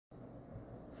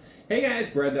Hey guys,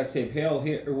 Brad-Duct Tape-Hale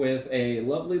here with a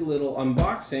lovely little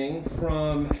unboxing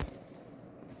from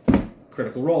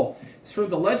Critical Role. It's for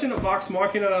the Legend of Vox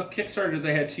Machina Kickstarter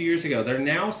they had 2 years ago. They're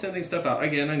now sending stuff out.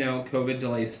 Again, I know, COVID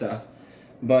delay stuff.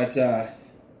 But,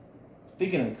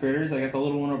 speaking of critters, I got the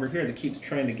little one over here that keeps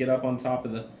trying to get up on top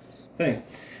of the thing.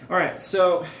 Alright,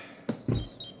 so,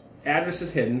 address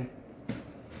is hidden.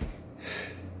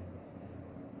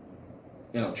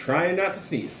 And I'm trying not to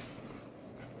sneeze.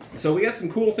 So we got some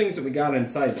cool things that we got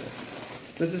inside this.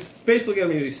 This is basically going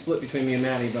to be split between me and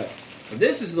Maddie, but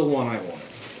this is the one I wanted.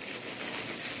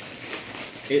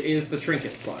 It is the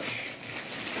trinket plush.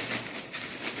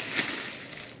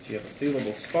 Do you have a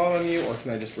sealable spot on you, or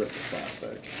can I just rip the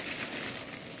plastic?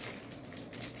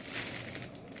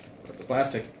 Rip the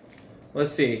plastic.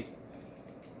 Let's see.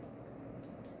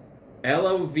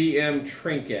 LOVM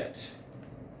trinket.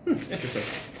 Interesting.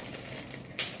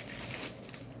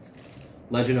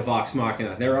 Legend of Vox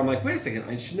Machina. There, I'm like, wait a second,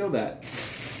 I should know that.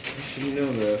 I should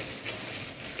know this.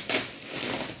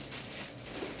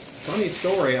 Funny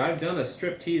story, I've done a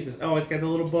striptease. Oh, it's got the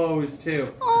little bows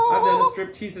too. Aww. I've done a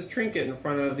striptease trinket in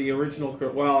front of the original,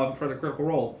 well, in front of Critical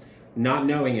Role, not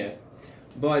knowing it.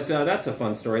 But that's a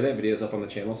fun story. That video's up on the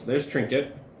channel. So there's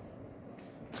trinket.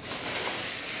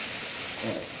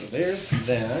 Alright, so there's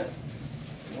that.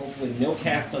 Hopefully no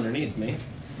cats underneath me.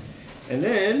 And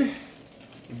then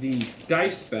the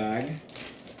dice bag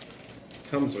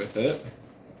comes with it.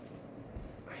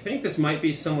 I think this might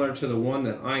be similar to the one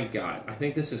that I got. I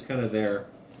think this is kind of their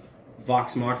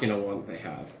Vox Machina one that they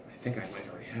have. I think I might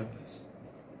already have this.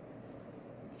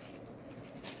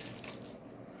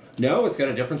 No, it's got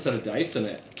a different set of dice in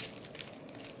it.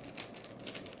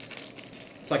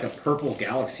 It's like a purple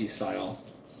galaxy style.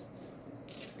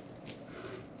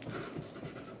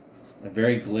 A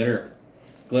very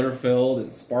glitter-filled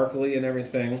and sparkly and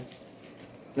everything.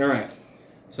 Alright,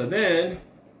 so then,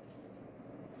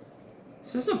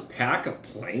 is this a pack of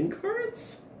playing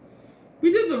cards?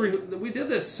 We did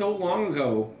this so long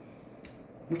ago,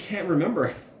 we can't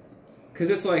remember. Because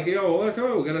it's like, yo, look,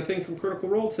 oh, we got a thing from Critical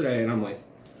Role today. And I'm like,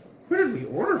 where did we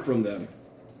order from them?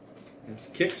 It's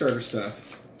Kickstarter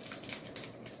stuff.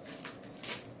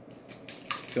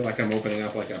 I feel like I'm opening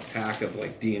up like a pack of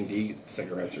like D&D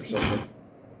cigarettes or something.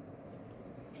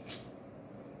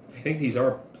 I think these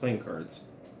are playing cards.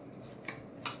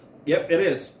 Yep, it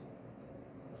is.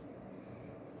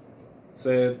 It's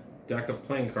a deck of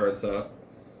playing cards up.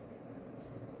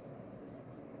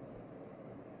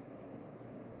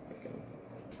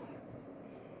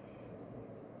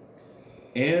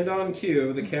 And on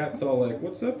cue, the cat's all like,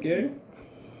 "What's up, gang?"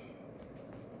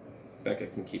 Becca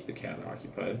can keep the cat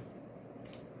occupied.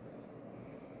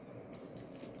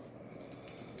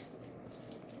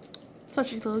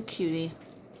 Such a little cutie.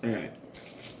 Alright.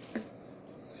 Let's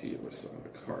see what's some of the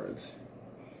cards.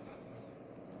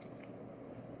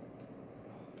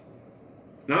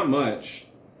 Not much.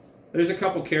 There's a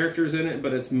couple characters in it,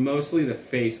 but it's mostly the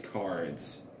face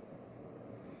cards.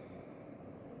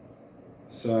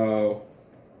 So,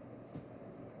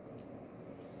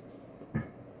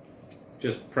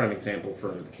 just prime example for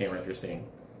the camera if you're seeing.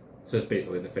 So it's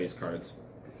basically the face cards.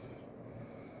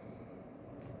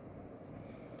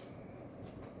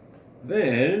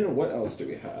 Then, what else do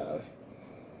we have?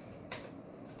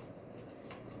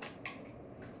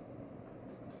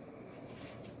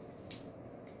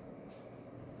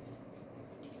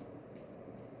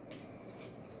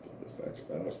 Let's put this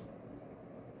back out.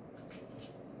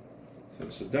 So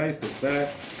there's the dice, there's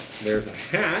that. There's a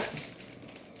hat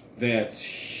that's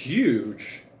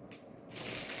huge.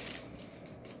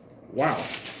 Wow.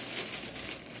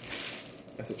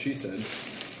 That's what she said.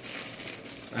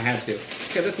 I had to.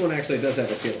 Okay, this one actually does have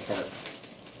a peel apart.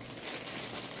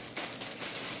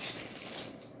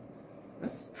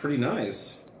 That's pretty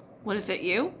nice. Would it fit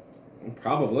you?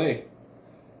 Probably.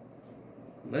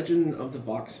 Legend of the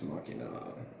Vox Machina.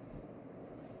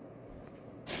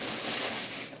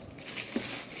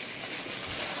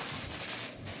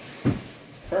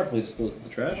 Probably dispose of the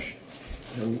trash.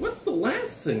 And what's the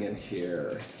last thing in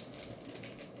here?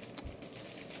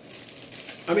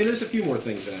 I mean, there's a few more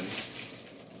things in.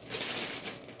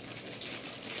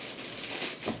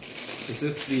 Is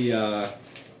this the,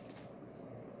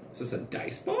 is this a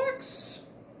dice box?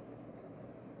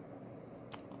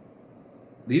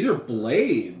 These are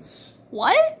blades.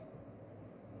 What?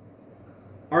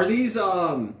 Are these,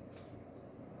 oh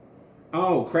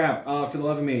crap, for the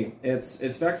love of me, it's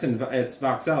Vex and it's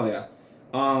Voxalia.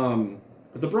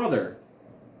 The brother.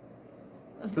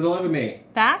 For the love of me.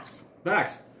 Vax?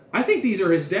 Vax. I think these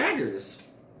are his daggers.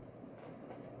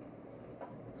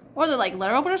 Or they're like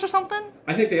letter openers or something?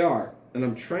 I think they are. and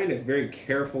I'm trying to very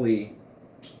carefully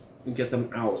get them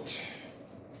out.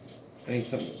 I need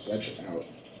something to wedge it out.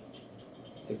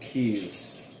 So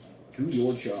keys, do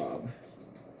your job.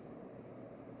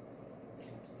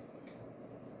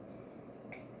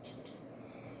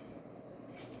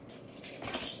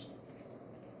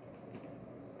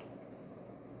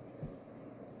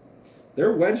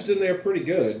 They're wedged in there pretty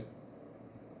good.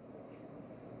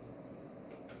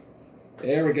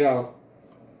 There we go.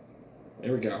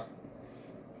 There we go.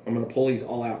 I'm going to pull these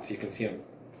all out so you can see them.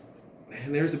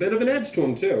 And there's a bit of an edge to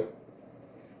them, too.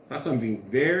 That's why I'm being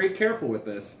very careful with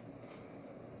this.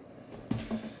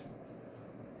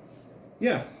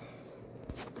 Yeah.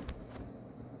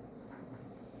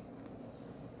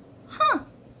 Huh.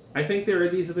 I think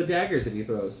these are the daggers that he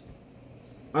throws.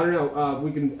 I don't know.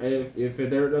 We can, if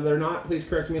they're not, please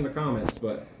correct me in the comments.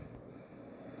 But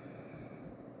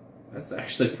that's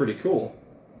actually pretty cool.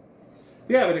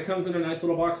 Yeah, but it comes in a nice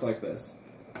little box like this.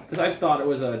 Because I thought it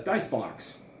was a dice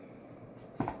box.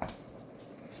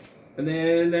 And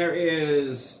then there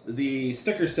is the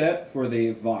sticker set for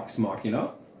the Vox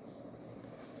Machina.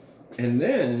 And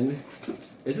then,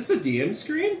 is this a DM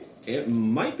screen? It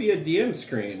might be a DM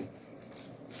screen.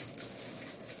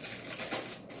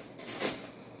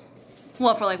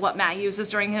 Well, for like what Matt uses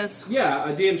during his... Yeah,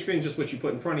 a DM screen is just what you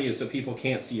put in front of you so people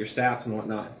can't see your stats and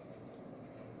whatnot.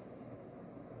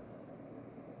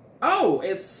 Oh,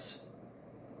 it's...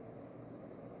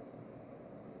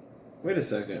 Wait a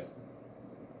second.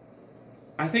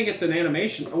 I think it's an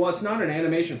animation. Well, it's not an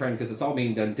animation frame because it's all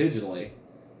being done digitally.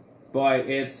 But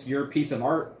it's your piece of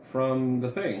art from the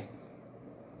thing.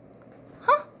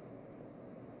 Huh?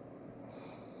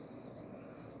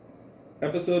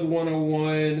 Episode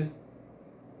 101.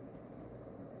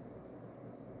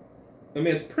 I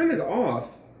mean, it's printed off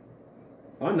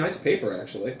on nice paper,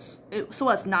 actually. So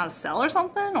what's not a cell or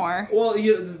something, or? Well,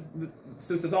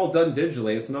 since it's all done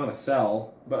digitally, it's not a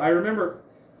cell. But I remember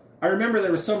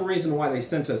there was some reason why they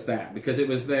sent us that because it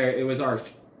was there. It was our,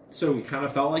 so we kind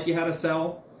of felt like you had a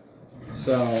cell.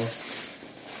 So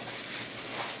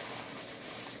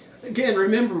again,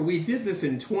 remember we did this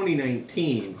in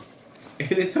 2019,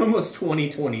 and it's almost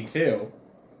 2022.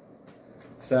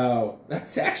 So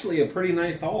that's actually a pretty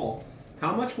nice haul.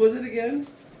 How much was it again?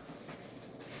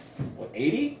 What,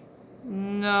 80?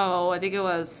 No, I think it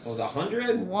was... Was it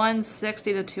 100?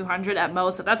 160 to 200 at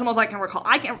most. That's the most I can recall.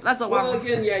 That's a lot. Well,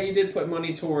 again, yeah, you did put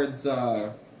money towards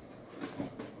the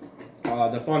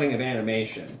funding of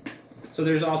animation. So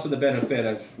there's also the benefit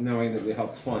of knowing that we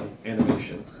helped fund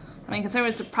animation. I mean, considering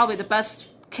it's probably the best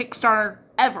Kickstarter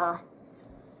ever.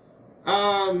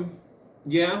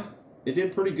 Yeah, it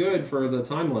did pretty good for the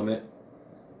time limit.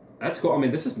 That's cool. I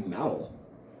mean, this is metal.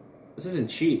 This isn't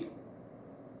cheap.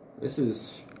 This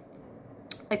is...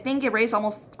 I think it raised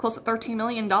almost close to $13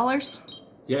 million.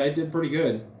 Yeah, it did pretty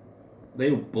good. They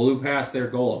blew past their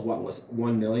goal of, what, was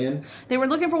 1 million? They were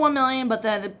looking for 1 million, but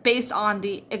then based on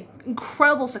the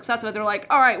incredible success of it, they're like,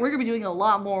 all right, we're going to be doing a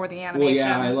lot more with the animation. Well,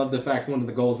 yeah, I love the fact one of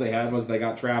the goals they had was they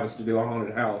got Travis to do a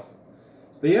haunted house.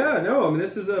 But yeah, no, I mean,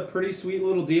 this is a pretty sweet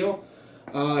little deal.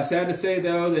 Sad to say,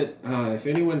 though, that if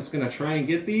anyone's going to try and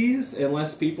get these,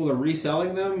 unless people are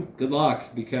reselling them, good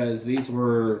luck, because these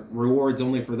were rewards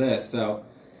only for this. So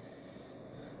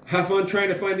have fun trying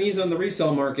to find these on the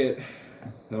resale market.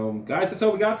 So, guys, that's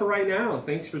all we got for right now.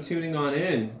 Thanks for tuning on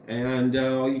in. And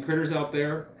all you critters out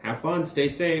there, have fun, stay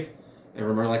safe, and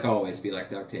remember, like always, be like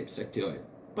duct tape, stick to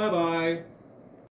it. Bye-bye.